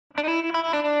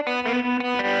Hello,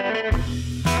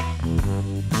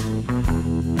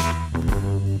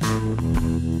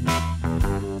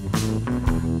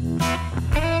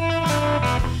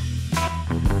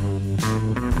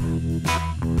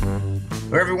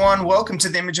 everyone. Welcome to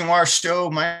the Imaging Wire Show.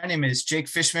 My name is Jake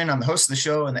Fishman. I'm the host of the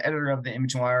show and the editor of the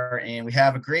Imaging Wire, and we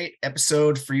have a great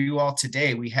episode for you all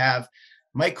today. We have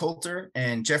Mike Coulter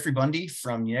and Jeffrey Bundy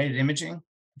from United Imaging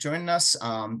joining us.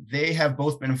 They have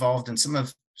both been involved in some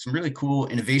really cool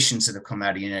innovations that have come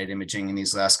out of United Imaging in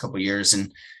these last couple of years,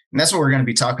 and that's what we're going to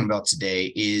be talking about today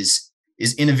is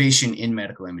innovation in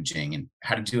medical imaging and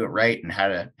how to do it right and how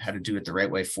to do it the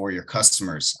right way for your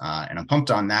customers. And I'm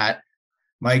pumped on that.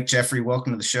 Mike, Jeffrey,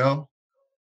 welcome to the show.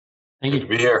 Thank you. Good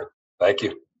to be here. Thank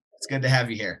you. It's good to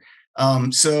have you here.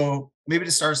 So maybe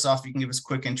to start us off, you can give us a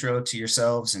quick intro to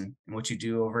yourselves and what you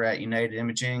do over at United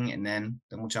Imaging, and then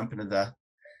we'll jump into the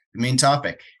main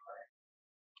topic.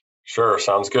 Sure,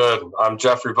 sounds good. I'm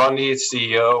Jeffrey Bundy,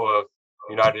 CEO of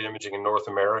United Imaging in North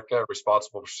America,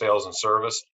 responsible for sales and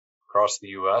service across the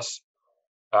U.S.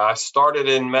 I started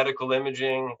in medical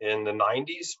imaging in the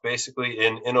 90s, basically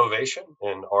in innovation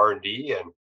in R&D,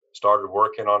 and started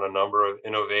working on a number of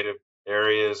innovative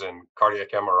areas in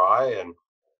cardiac MRI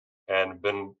and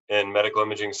been in medical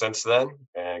imaging since then,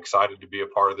 and excited to be a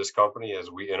part of this company as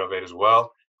we innovate as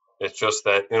well. It's just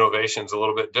that innovation is a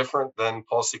little bit different than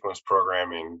pulse sequence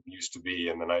programming used to be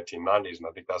in the 1990s, and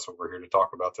I think that's what we're here to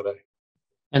talk about today.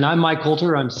 And I'm Mike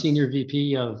Coulter. I'm Senior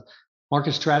VP of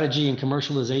Market Strategy and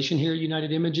Commercialization here at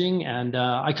United Imaging. And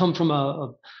I come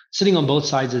from sitting on both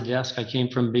sides of the desk. I came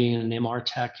from being an MR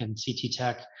tech and CT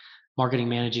tech, marketing,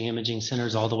 managing imaging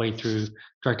centers, all the way through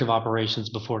director of operations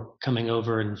before coming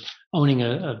over and owning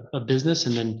a business,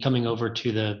 and then coming over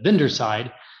to the vendor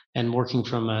side and working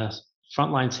from a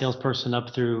frontline salesperson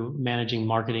up through managing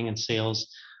marketing and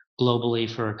sales globally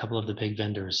for a couple of the big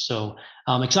vendors. So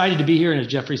I'm excited to be here. And as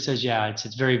Jeffrey says, yeah,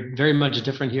 it's very, very much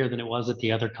different here than it was at the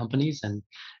other companies. And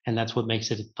that's what makes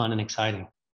it fun and exciting.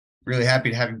 Really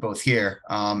happy to have you both here.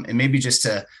 And maybe just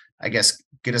to, I guess,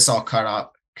 get us all caught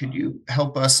up, could you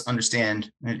help us understand,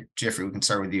 Jeffrey, we can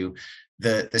start with you,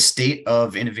 the state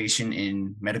of innovation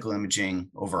in medical imaging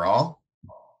overall?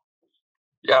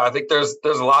 Yeah, I think there's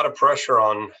a lot of pressure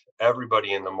on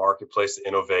everybody in the marketplace to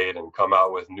innovate and come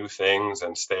out with new things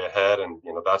and stay ahead. And,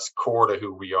 that's core to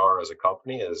who we are as a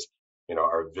company. Is,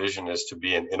 our vision is to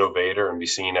be an innovator and be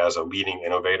seen as a leading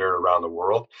innovator around the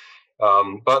world.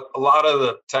 But a lot of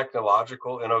the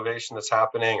technological innovation that's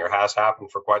happening or has happened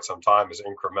for quite some time is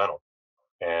incremental.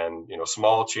 And,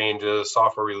 small changes,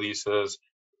 software releases,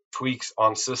 tweaks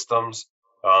on systems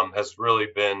has really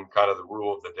been kind of the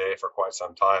rule of the day for quite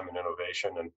some time in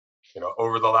innovation. And,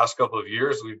 over the last couple of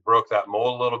years, we broke that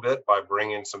mold a little bit by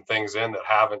bringing some things in that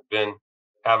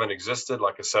haven't existed,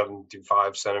 like a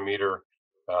 75 centimeter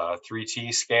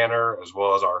 3T scanner, as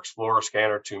well as our Explorer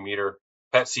scanner, 2-meter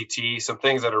PET CT, some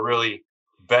things that are really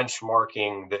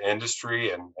benchmarking the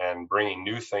industry and bringing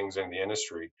new things in the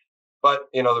industry. But,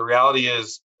 the reality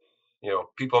is,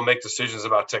 people make decisions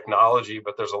about technology,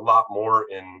 but there's a lot more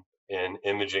in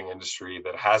imaging industry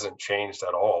that hasn't changed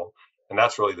at all. And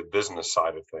that's really the business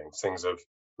side of things. Things have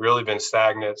really been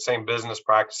stagnant, same business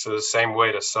practices, same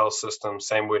way to sell systems,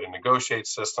 same way to negotiate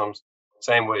systems,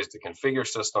 same ways to configure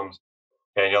systems.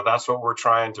 And, that's what we're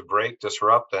trying to break,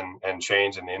 disrupt, and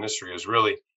change in the industry, is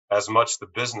really as much the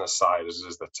business side as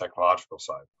is the technological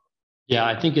side. Yeah,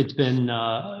 I think it's been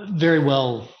very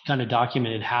well kind of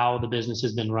documented how the business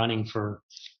has been running for,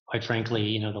 quite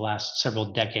frankly, the last several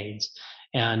decades.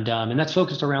 And that's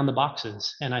focused around the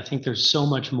boxes. And I think there's so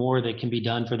much more that can be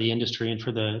done for the industry and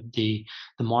for the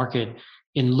market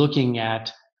in looking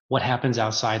at what happens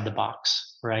outside the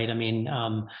box, right? I mean,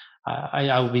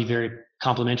 I will be very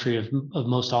complimentary of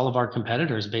most all of our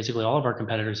competitors. Basically, all of our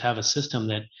competitors have a system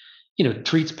that,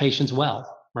 treats patients well,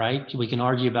 right? We can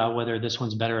argue about whether this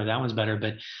one's better or that one's better,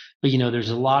 but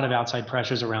there's a lot of outside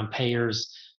pressures around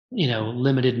payers,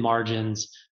 limited margins,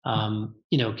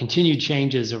 continued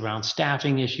changes around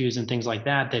staffing issues and things like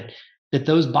that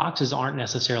those boxes aren't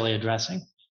necessarily addressing.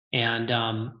 And,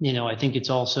 I think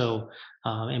it's also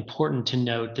important to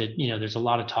note that, there's a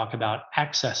lot of talk about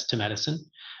access to medicine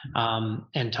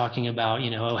and talking about,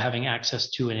 having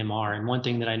access to an MR. And one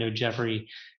thing that I know Jeffrey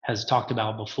has talked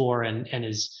about before and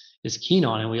is keen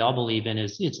on, and we all believe in,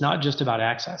 is it's not just about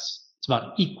access, it's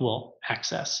about equal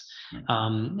access.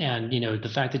 And,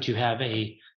 the fact that you have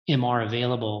a MR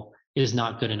available is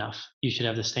not good enough. You should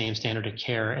have the same standard of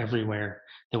care everywhere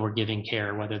that we're giving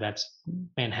care, whether that's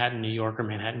Manhattan, New York, or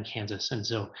Manhattan, Kansas. And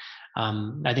so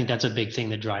I think that's a big thing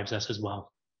that drives us as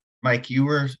well. Mike, you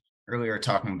were earlier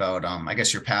talking about, I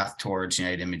guess, your path towards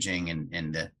United Imaging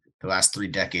and the the last 3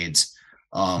 decades.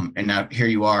 And now here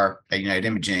you are at United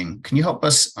Imaging. Can you help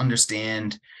us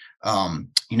understand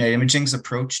United Imaging's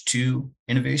approach to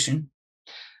innovation?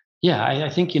 Yeah, I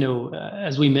think,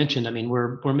 as we mentioned, I mean,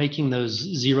 we're making those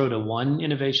 0 to 1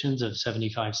 innovations of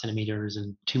 75 centimeters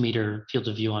and 2-meter fields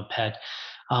of view on PET.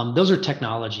 Those are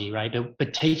technology, right?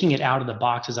 But taking it out of the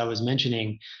box, as I was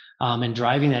mentioning, and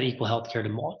driving that equal healthcare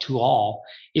to all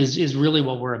is really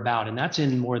what we're about. And that's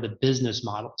in more the business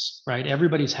models, right?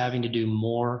 Everybody's having to do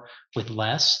more with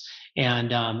less.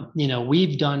 And,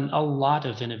 we've done a lot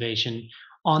of innovation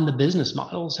on the business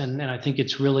models. And I think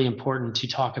it's really important to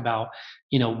talk about,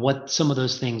 what some of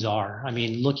those things are. I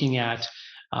mean, looking at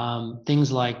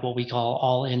things like what we call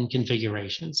all-in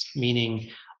configurations, meaning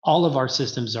all of our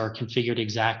systems are configured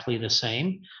exactly the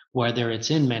same, whether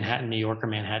it's in Manhattan, New York, or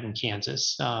Manhattan,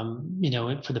 Kansas.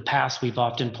 For the past, we've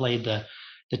often played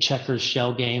the checkers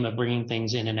shell game of bringing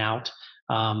things in and out.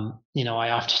 I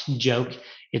often joke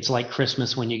it's like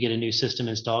Christmas when you get a new system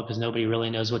installed because nobody really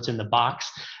knows what's in the box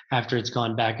after it's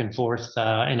gone back and forth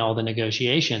in all the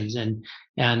negotiations. And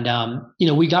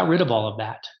we got rid of all of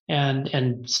that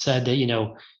and said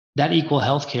that, that equal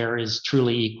healthcare is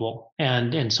truly equal.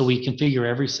 And so we configure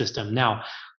every system. Now,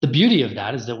 the beauty of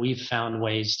that is that we've found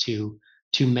ways to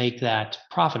make that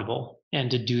profitable and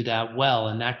to do that well.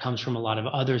 And that comes from a lot of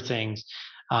other things,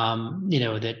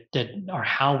 that are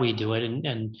how we do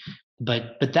it.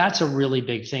 But that's a really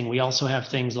big thing. We also have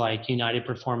things like United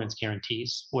Performance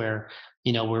Guarantees where,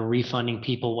 we're refunding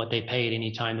people what they paid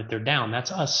any time that they're down.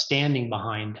 That's us standing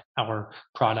behind our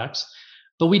products.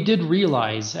 But we did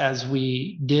realize as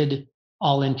we did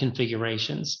all-in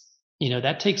configurations,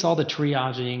 that takes all the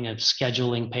triaging of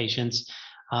scheduling patients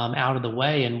out of the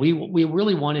way. And we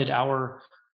really wanted our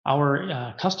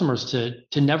customers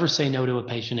to never say no to a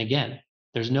patient again.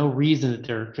 There's no reason that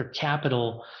their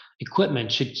capital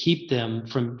equipment should keep them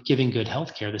from giving good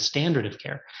health care, the standard of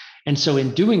care. And so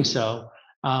in doing so,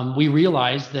 we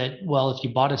realized that, well, if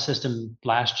you bought a system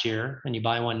last year and you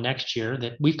buy one next year,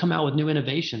 that we've come out with new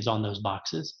innovations on those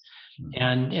boxes.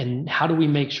 And how do we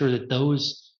make sure that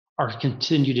those are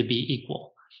continue to be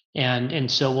equal? And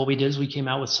so what we did is we came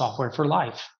out with software for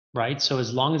life, right? So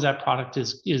as long as that product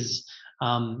is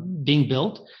being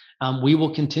built, we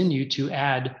will continue to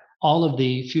add all of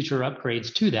the future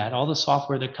upgrades to that. All the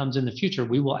software that comes in the future,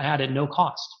 we will add at no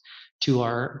cost to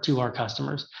our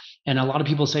customers. And a lot of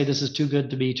people say this is too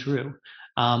good to be true,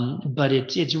 but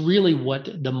it's really what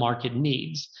the market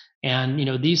needs. And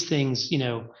these things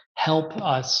help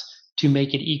us to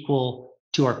make it equal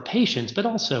to our patients, but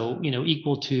also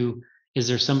equal to, is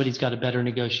there somebody's got a better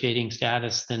negotiating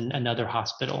status than another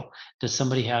hospital? Does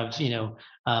somebody have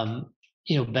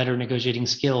better negotiating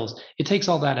skills? It takes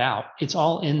all that out. It's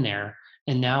all in there.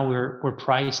 And now we're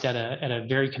priced at a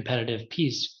very competitive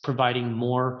piece, providing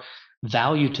more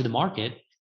value to the market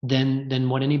than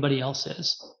what anybody else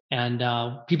is. And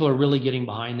people are really getting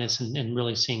behind this and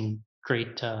really seeing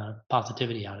great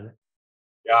positivity out of it.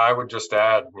 Yeah, I would just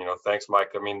add, thanks,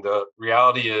 Mike. I mean, the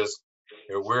reality is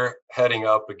we're heading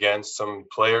up against some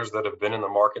players that have been in the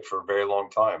market for a very long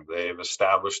time. They've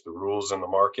established the rules in the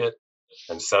market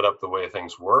and set up the way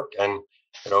things work. And,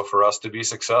 for us to be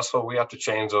successful, we have to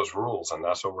change those rules. And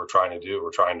that's what we're trying to do.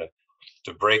 We're trying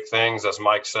to break things, as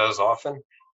Mike says often,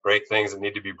 break things that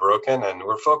need to be broken. And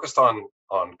we're focused on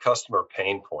customer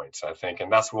pain points, I think.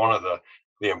 And that's one of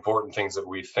the important things that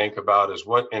we think about is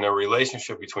what in a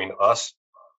relationship between us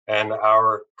and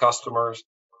our customers,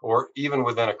 or even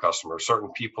within a customer,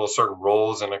 certain people, certain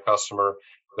roles in a customer,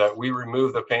 that we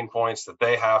remove the pain points that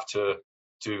they have to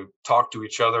talk to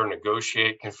each other,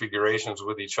 negotiate configurations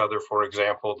with each other, for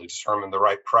example, to determine the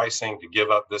right pricing, to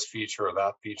give up this feature or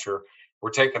that feature.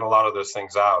 We're taking a lot of those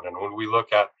things out. And when we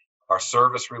look at our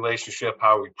service relationship,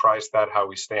 how we price that, how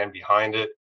we stand behind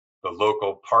it, the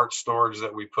local part storage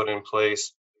that we put in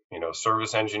place,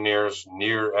 service engineers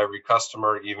near every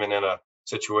customer, even in a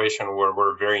situation where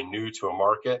we're very new to a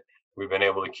market, we've been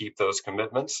able to keep those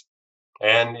commitments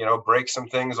and break some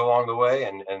things along the way,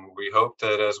 and we hope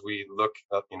that as we look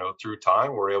through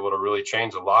time, we're able to really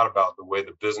change a lot about the way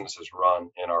the business is run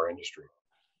in our industry.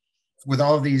 With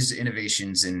all of these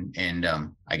innovations and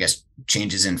I guess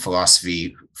changes in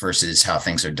philosophy versus how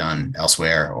things are done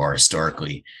elsewhere or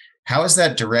historically, how has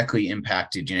that directly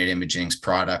impacted United Imaging's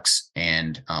products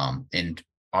and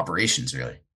operations,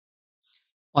 really?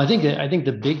 Well, I think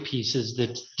the big piece is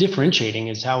that differentiating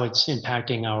is how it's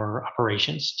impacting our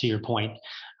operations. To your point,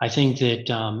 I think that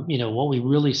what we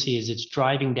really see is it's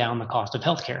driving down the cost of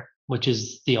healthcare, which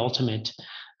is the ultimate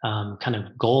kind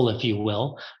of goal, if you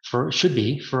will, should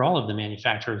be for all of the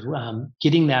manufacturers,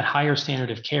 getting that higher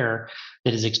standard of care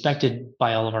that is expected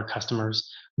by all of our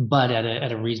customers, but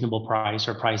at a reasonable price,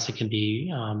 or price that can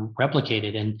be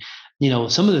replicated. And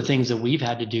some of the things that we've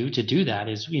had to do that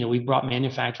is we brought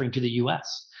manufacturing to the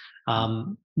U.S.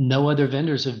 No other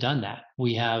vendors have done that.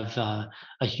 We have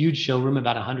a huge showroom,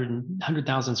 about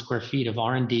 100,000 square feet of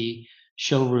R&D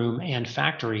showroom and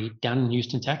factory down in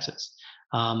Houston, Texas.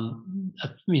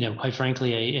 Quite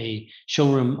frankly, a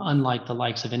showroom unlike the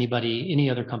likes of any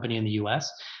other company in the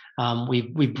U.S.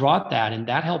 We brought that, and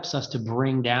that helps us to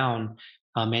bring down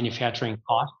manufacturing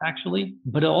cost, actually,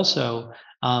 but also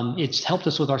it's helped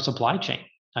us with our supply chain.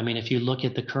 I mean, if you look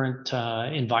at the current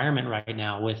environment right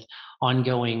now with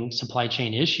ongoing supply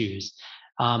chain issues,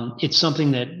 it's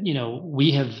something that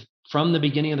we have, from the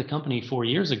beginning of the company 4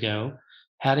 years ago,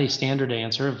 had a standard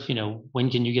answer of, when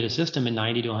can you get a system? In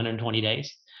 90 to 120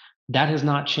 days. That has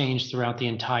not changed throughout the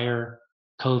entire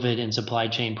COVID and supply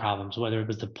chain problems, whether it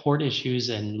was the port issues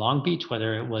in Long Beach,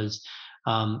 whether it was,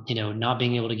 not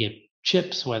being able to get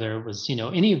chips, whether it was,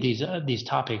 any of these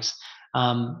topics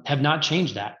have not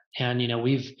changed that. And,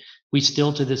 we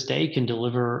still to this day can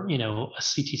deliver, a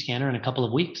CT scanner in a couple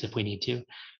of weeks if we need to.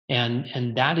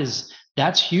 And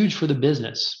that's huge for the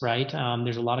business, right?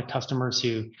 There's a lot of customers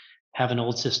who have an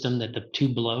old system that the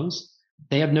tube blows.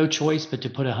 They have no choice but to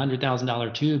put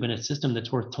 $100,000 tube in a system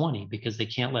that's worth 20 because they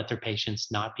can't let their patients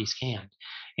not be scanned.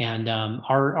 And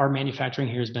our manufacturing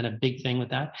here has been a big thing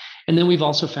with that. And then we've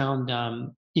also found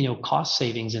cost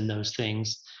savings in those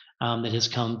things that has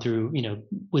come through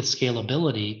with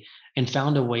scalability, and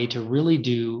found a way to really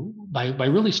do by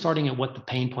really starting at what the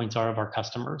pain points are of our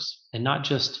customers, and not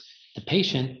just the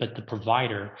patient but the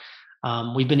provider.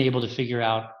 We've been able to figure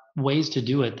out ways to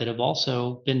do it that have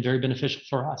also been very beneficial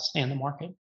for us and the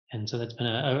market. And so that's been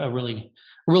a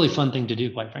really fun thing to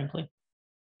do, quite frankly.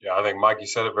 Yeah, I think Mike, you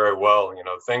said it very well.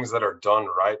 Things that are done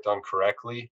right, done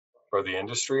correctly for the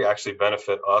industry actually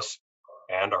benefit us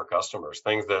and our customers.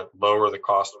 Things that lower the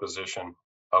cost position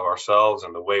of ourselves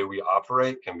and the way we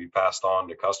operate can be passed on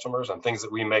to customers, and things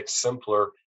that we make simpler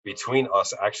between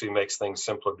us actually makes things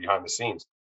simpler behind the scenes.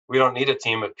 We don't need a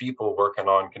team of people working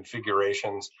on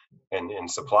configurations and in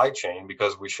supply chain,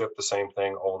 because we ship the same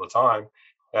thing all the time,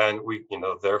 and we,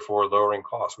 therefore lowering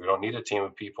costs. We don't need a team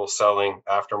of people selling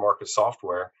aftermarket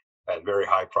software at very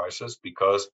high prices,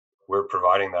 because we're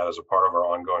providing that as a part of our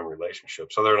ongoing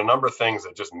relationship. So there are a number of things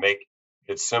that just make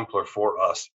it simpler for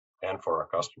us and for our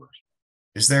customers.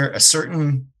 Is there a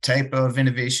certain type of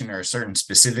innovation or a certain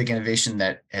specific innovation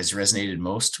that has resonated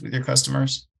most with your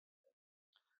customers?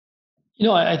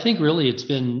 I think really it's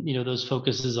been, those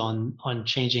focuses on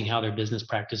changing how their business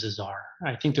practices are.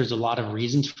 I think there's a lot of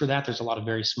reasons for that. There's a lot of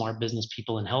very smart business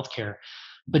people in healthcare,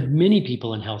 but many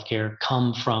people in healthcare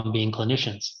come from being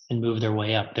clinicians and move their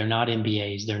way up. They're not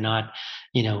MBAs. They're not,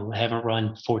 haven't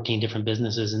run 14 different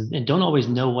businesses and don't always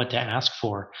know what to ask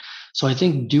for. So I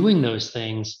think doing those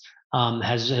things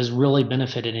has really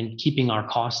benefited in keeping our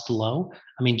costs low.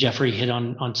 I mean, Jeffrey hit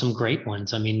on some great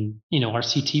ones. I mean, our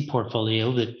CT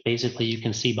portfolio that basically you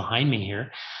can see behind me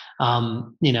here,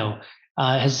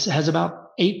 has about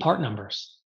 8 part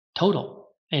numbers total.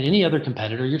 And any other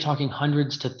competitor, you're talking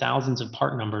hundreds to thousands of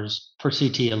part numbers for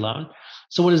CT alone.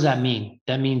 So what does that mean?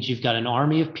 That means you've got an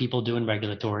army of people doing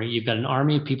regulatory. You've got an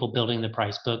army of people building the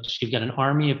price books. You've got an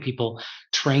army of people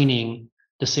training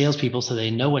the salespeople so they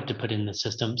know what to put in the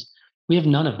systems. We have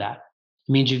none of that.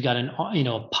 It means you've got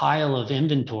a pile of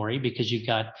inventory because you've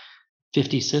got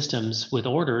 50 systems with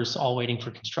orders all waiting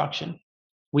for construction.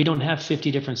 We don't have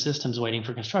 50 different systems waiting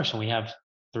for construction. We have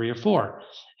 3 or 4,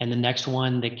 and the next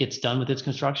one that gets done with its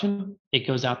construction, it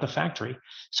goes out the factory.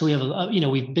 So we have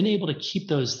we've been able to keep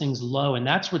those things low, and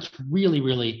that's what's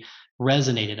really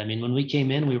resonated. I mean, when we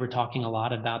came in, we were talking a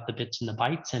lot about the bits and the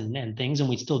bytes and things, and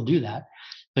we still do that.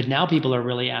 But now people are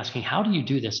really asking, how do you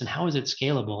do this, and how is it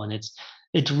scalable? And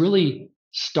it's really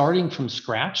starting from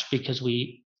scratch, because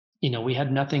we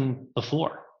had nothing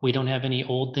before. We don't have any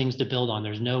old things to build on.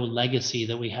 There's no legacy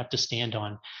that we have to stand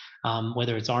on,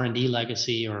 whether it's R&D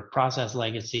legacy or process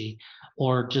legacy,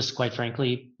 or just quite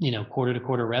frankly, quarter to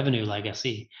quarter revenue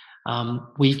legacy.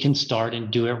 We can start and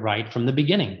do it right from the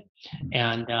beginning.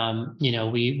 And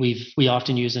we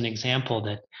often use an example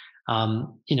that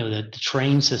the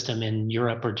train system in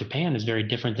Europe or Japan is very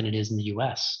different than it is in the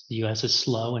US. The US is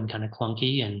slow and kind of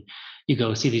clunky, and you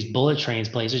go see these bullet trains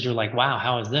places, you're like, wow,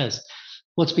 how is this?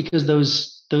 Well, it's because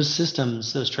those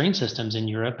systems, those train systems in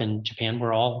Europe and Japan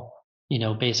were all,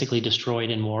 basically destroyed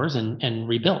in wars and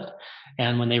rebuilt.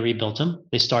 And when they rebuilt them,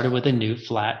 they started with a new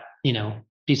flat,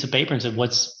 piece of paper and said,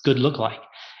 what's good look like?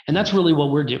 And that's really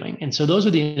what we're doing. And so those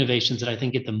are the innovations that I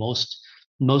think get the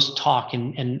most talk.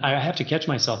 And I have to catch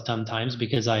myself sometimes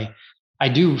because I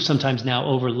do sometimes now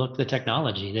overlook the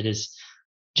technology that is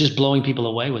just blowing people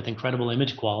away with incredible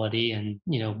image quality and,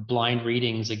 blind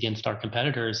readings against our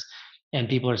competitors. And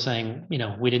people are saying,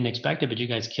 we didn't expect it, but you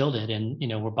guys killed it. And,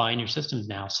 we're buying your systems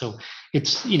now. So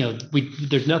it's,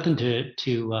 there's nothing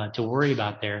to worry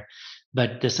about there.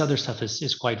 But this other stuff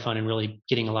is quite fun and really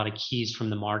getting a lot of keys from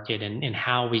the market and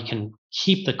how we can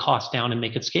keep the cost down and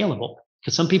make it scalable.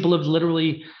 Because some people have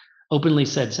literally openly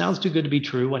said, sounds too good to be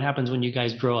true. What happens when you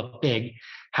guys grow up big?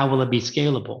 How will it be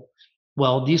scalable?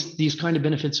 Well, these kind of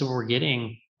benefits that we're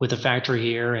getting with a factory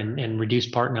here and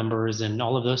reduced part numbers and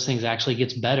all of those things actually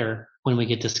gets better when we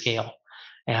get to scale.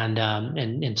 And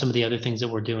some of the other things that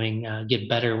we're doing get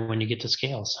better when you get to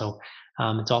scale. So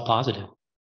it's all positive.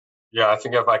 Yeah, I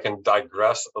think if I can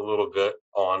digress a little bit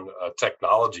on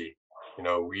technology,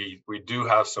 we do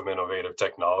have some innovative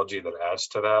technology that adds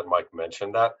to that. Mike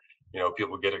mentioned that.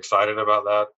 People get excited about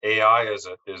that. AI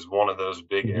is one of those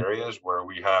big areas where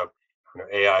we have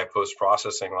AI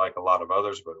post-processing like a lot of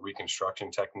others, but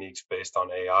reconstruction techniques based on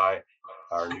AI.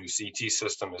 Our new CT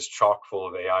system is chock full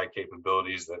of AI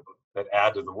capabilities that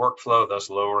add to the workflow, thus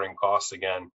lowering costs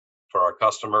again for our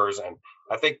customers. And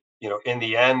I think, in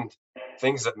the end,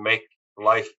 things that make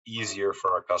life easier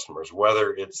for our customers,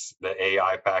 whether it's the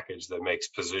AI package that makes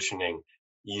positioning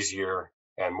easier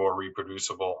and more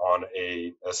reproducible on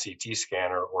a CT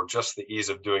scanner, or just the ease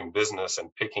of doing business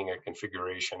and picking a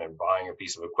configuration and buying a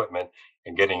piece of equipment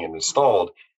and getting it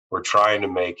installed. We're trying to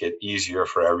make it easier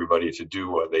for everybody to do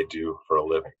what they do for a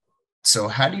living. So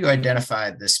how do you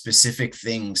identify the specific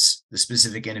things, the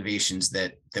specific innovations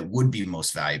that would be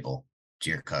most valuable to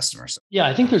your customers? Yeah,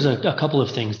 I think there's a couple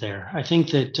of things there. I think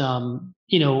that,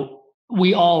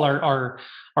 we all are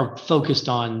focused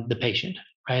on the patient.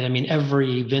 Right? I mean,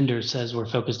 every vendor says we're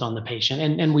focused on the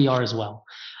patient, and we are as well.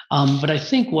 But I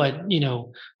think what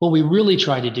we really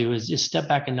try to do is step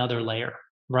back another layer,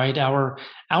 right? Our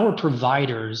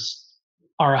providers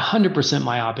are 100%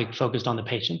 myopic, focused on the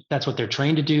patient. That's what they're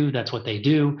trained to do. That's what they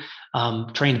do,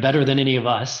 trained better than any of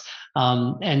us.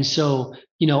 And so,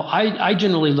 I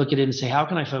generally look at it and say, how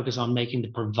can I focus on making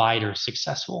the provider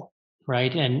successful,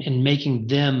 right? And making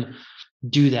them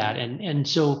do that. And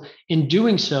so in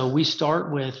doing so, we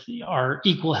start with our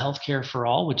equal healthcare for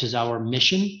all, which is our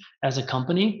mission as a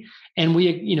company. And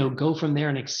we, go from there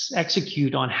and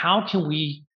execute on how can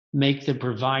we make the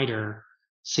provider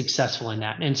successful in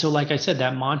that. And so, like I said,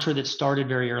 that mantra that started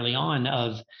very early on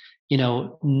of,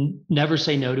 never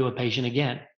say no to a patient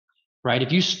again, right?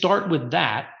 If you start with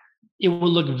that, it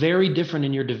will look very different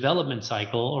in your development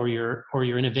cycle or your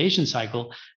innovation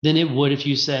cycle than it would if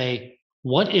you say,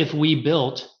 what if we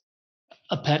built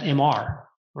a PET MR,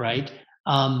 right?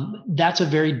 That's a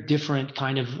very different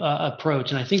kind of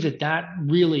approach. And I think that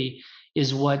really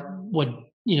is what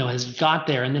has got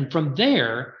there. And then from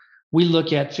there, we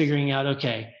look at figuring out,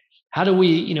 okay, how do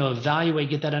we, evaluate,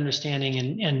 get that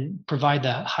understanding and provide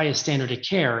the highest standard of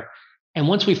care? And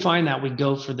once we find that, we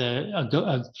go for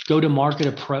the go-to-market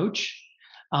approach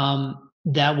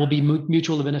that will be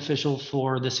mutually beneficial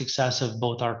for the success of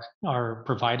both our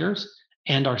providers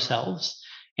and ourselves.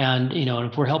 And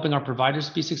if we're helping our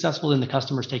providers be successful, then the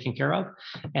customer's taken care of.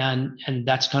 And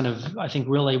that's kind of, I think,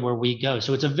 really where we go.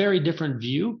 So it's a very different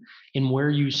view in where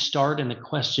you start and the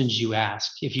questions you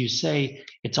ask. If you say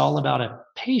it's all about a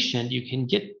patient, you can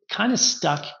get kind of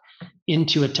stuck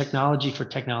into a technology for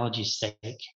technology's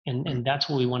sake. And that's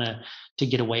what we want to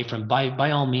get away from. By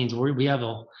all means, we have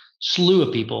a slew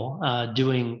of people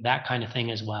doing that kind of thing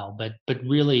as well. But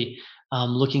really,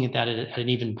 looking at that at an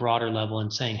even broader level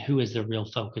and saying who is the real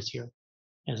focus here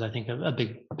is, I think, a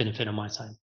big benefit on my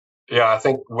side. Yeah, I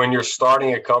think when you're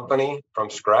starting a company from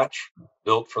scratch,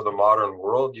 built for the modern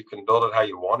world, you can build it how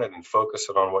you want it and focus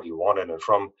it on what you wanted. And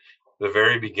from the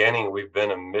very beginning, we've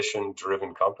been a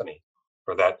mission-driven company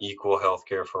for that equal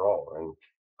healthcare for all. And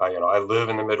I live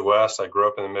in the Midwest. I grew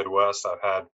up in the Midwest. I've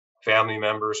had family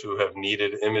members who have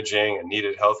needed imaging and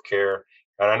needed healthcare.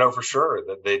 And I know for sure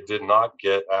that they did not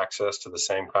get access to the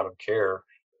same kind of care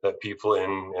that people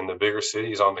in the bigger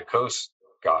cities on the coast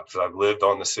got, because I've lived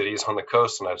on the cities on the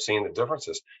coast and I've seen the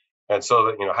differences. And so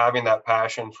that, having that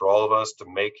passion for all of us to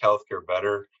make healthcare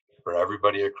better for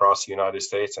everybody across the United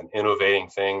States and innovating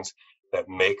things that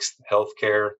makes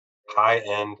healthcare,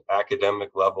 high-end academic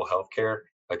level healthcare,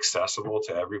 accessible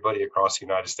to everybody across the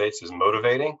United States is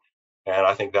motivating. And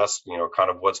I think that's, kind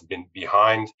of what's been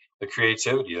behind the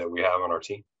creativity that we have on our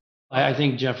team. I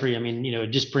think, Jeffrey, it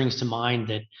just brings to mind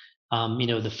that,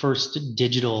 the first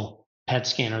digital PET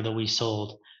scanner that we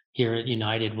sold here at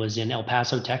United was in El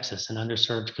Paso, Texas, an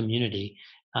underserved community,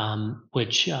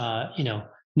 which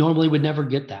normally would never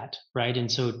get that, right? And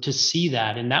so to see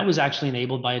that, and that was actually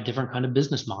enabled by a different kind of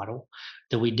business model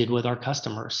that we did with our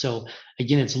customers. So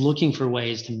again, it's looking for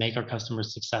ways to make our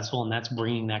customers successful, and that's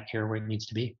bringing that care where it needs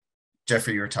to be.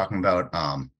 Jeffrey, you were talking about,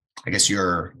 I guess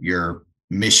your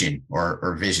mission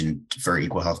or vision for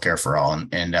equal healthcare for all,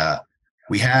 and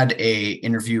we had a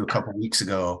interview a couple weeks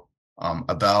ago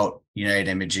about United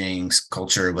Imaging's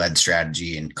culture-led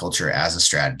strategy and culture as a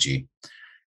strategy.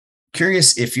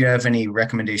 Curious if you have any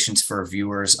recommendations for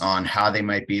viewers on how they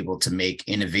might be able to make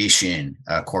innovation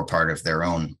a core part of their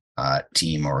own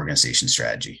team or organization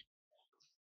strategy.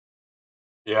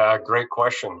 Yeah, great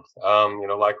question.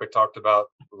 Like we talked about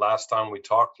last time we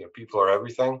talked, people are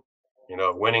everything.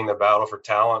 Winning the battle for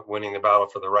talent, winning the battle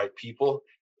for the right people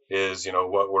is,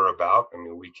 what we're about. I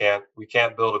mean, we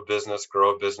can't build a business,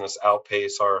 grow a business,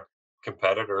 outpace our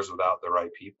competitors without the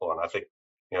right people. And I think,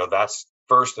 that's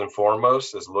first and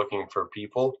foremost, is looking for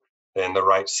people in the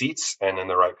right seats and in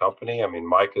the right company. I mean,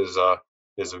 Mike is a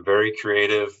very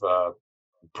creative,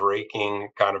 breaking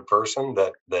kind of person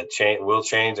that will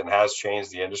change and has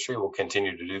changed the industry, will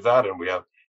continue to do that. And we have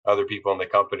other people in the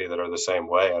company that are the same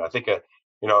way. And I think a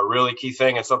really key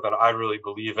thing, and something I really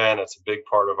believe in, it's a big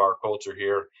part of our culture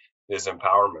here, is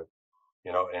empowerment.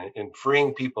 And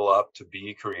freeing people up to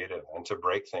be creative and to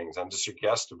break things and to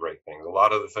suggest to break things. A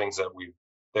lot of the things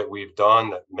that we've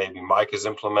done that maybe Mike has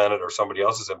implemented or somebody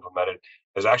else has implemented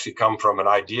has actually come from an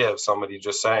idea of somebody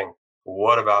just saying,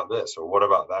 what about this or what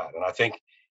about that? And I think,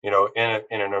 in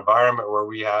an environment where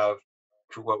we have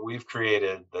what we've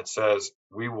created that says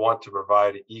we want to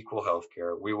provide equal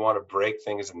healthcare, we want to break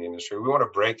things in the industry, we want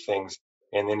to break things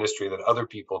in the industry that other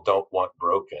people don't want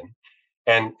broken.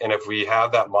 And if we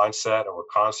have that mindset and we're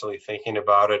constantly thinking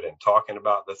about it and talking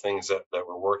about the things that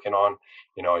we're working on,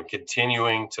 and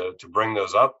continuing to bring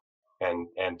those up and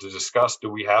to discuss, do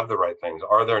we have the right things?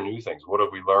 Are there new things? What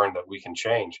have we learned that we can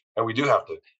change? And we do have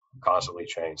to constantly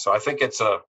change. So I think it's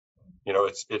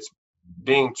it's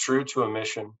being true to a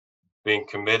mission, being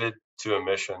committed to a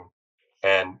mission,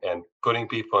 and putting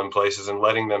people in places and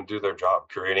letting them do their job,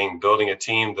 building a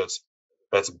team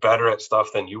that's better at stuff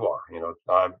than you are.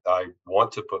 I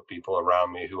want to put people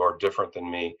around me who are different than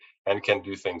me and can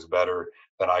do things better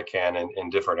than I can in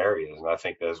different areas. And I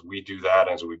think as we do that,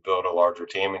 as we build a larger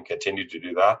team and continue to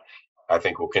do that, I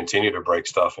think we'll continue to break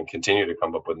stuff and continue to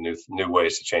come up with new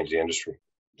ways to change the industry.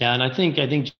 Yeah, and I think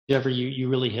Jeffrey, you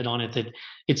really hit on it, that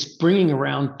it's bringing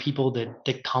around people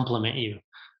that complement you.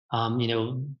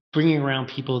 Bringing around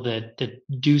people that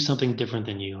do something different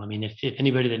than you. I mean, if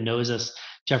anybody that knows us,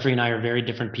 Jeffrey and I are very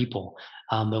different people,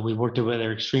 but we worked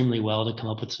together extremely well to come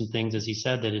up with some things, as he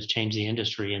said, that has changed the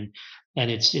industry.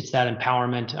 And it's that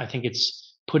empowerment. I think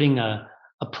it's putting a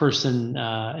person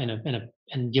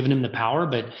and giving him the power,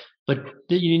 but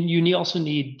you also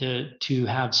need to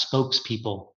have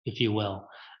spokespeople, if you will,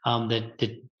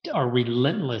 that are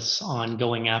relentless on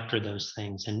going after those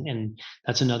things. And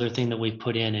that's another thing that we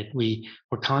put in it.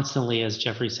 We're constantly, as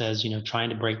Jeffrey says, trying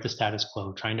to break the status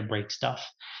quo, trying to break stuff.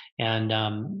 And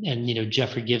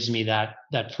Jeffrey gives me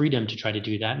that freedom to try to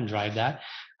do that and drive that,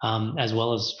 as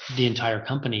well as the entire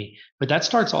company. But that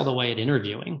starts all the way at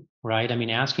interviewing, right? I mean,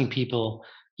 asking people,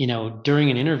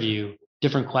 during an interview,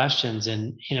 different questions.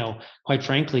 And, quite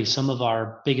frankly, some of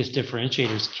our biggest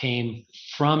differentiators came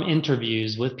from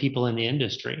interviews with people in the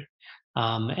industry.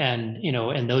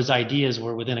 And those ideas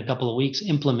were within a couple of weeks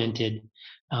implemented,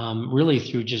 really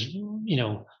through just,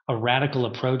 a radical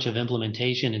approach of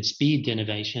implementation and speed to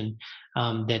innovation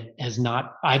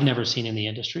that I've never seen in the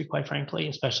industry, quite frankly,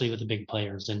 especially with the big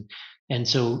players. And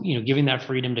so, giving that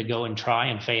freedom to go and try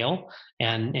and fail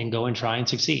and go and try and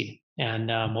succeed. And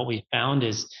what we found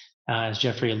is, as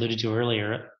Jeffrey alluded to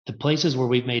earlier, the places where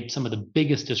we've made some of the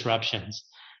biggest disruptions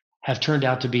have turned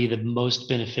out to be the most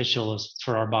beneficial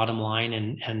for our bottom line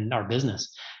and our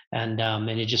business. And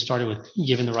it just started with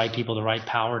giving the right people the right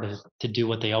power to do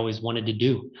what they always wanted to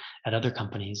do at other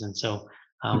companies. And so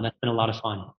that's been a lot of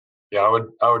fun. Yeah,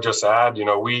 I would just add,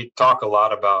 we talk a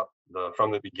lot about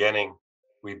from the beginning,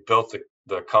 we built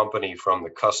the company from the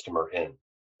customer in,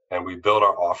 and we build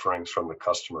our offerings from the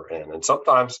customer in. And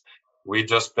sometimes we've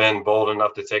just been bold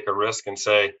enough to take a risk and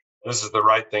say, this is the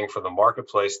right thing for the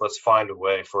marketplace. Let's find a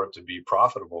way for it to be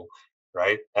profitable,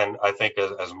 right? And I think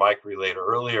as Mike relayed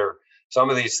earlier, some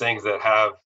of these things that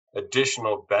have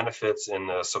additional benefits in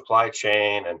the supply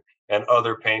chain and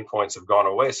other pain points have gone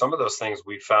away. Some of those things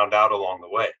we found out along the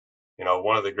way.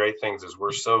 One of the great things is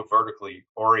we're so vertically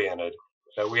oriented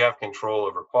that we have control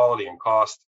over quality and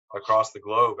cost across the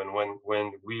globe. And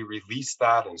when we release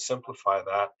that and simplify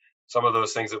that, some of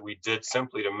those things that we did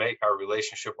simply to make our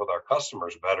relationship with our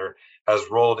customers better has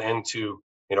rolled into,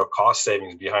 cost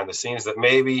savings behind the scenes that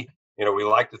maybe, we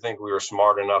like to think we were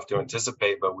smart enough to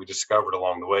anticipate, but we discovered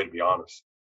along the way, to be honest.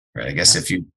 Right. I guess if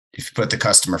you put the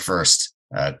customer first,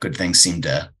 good things seem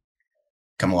to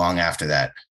come along after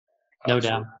that. No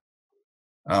doubt.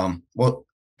 Well,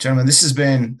 gentlemen, this has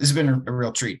been a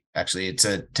real treat. Actually, it's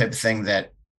a type of thing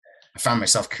that I find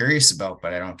myself curious about,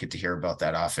 but I don't get to hear about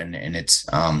that often. And it's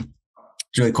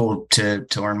really cool to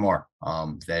learn more.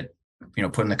 That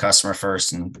putting the customer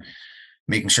first and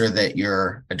making sure that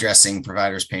you're addressing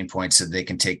providers' pain points so they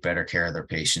can take better care of their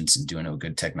patients, and doing it with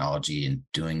good technology and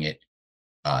doing it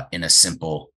in a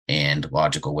simple and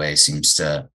logical way seems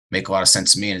to make a lot of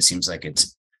sense to me. And it seems like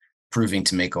it's proving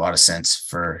to make a lot of sense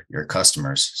for your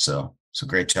customers. So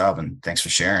great job, and thanks for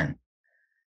sharing.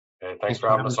 Hey, thanks for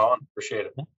having us on. Appreciate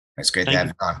it. It's great to have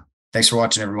you on. Thanks for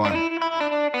watching, everyone.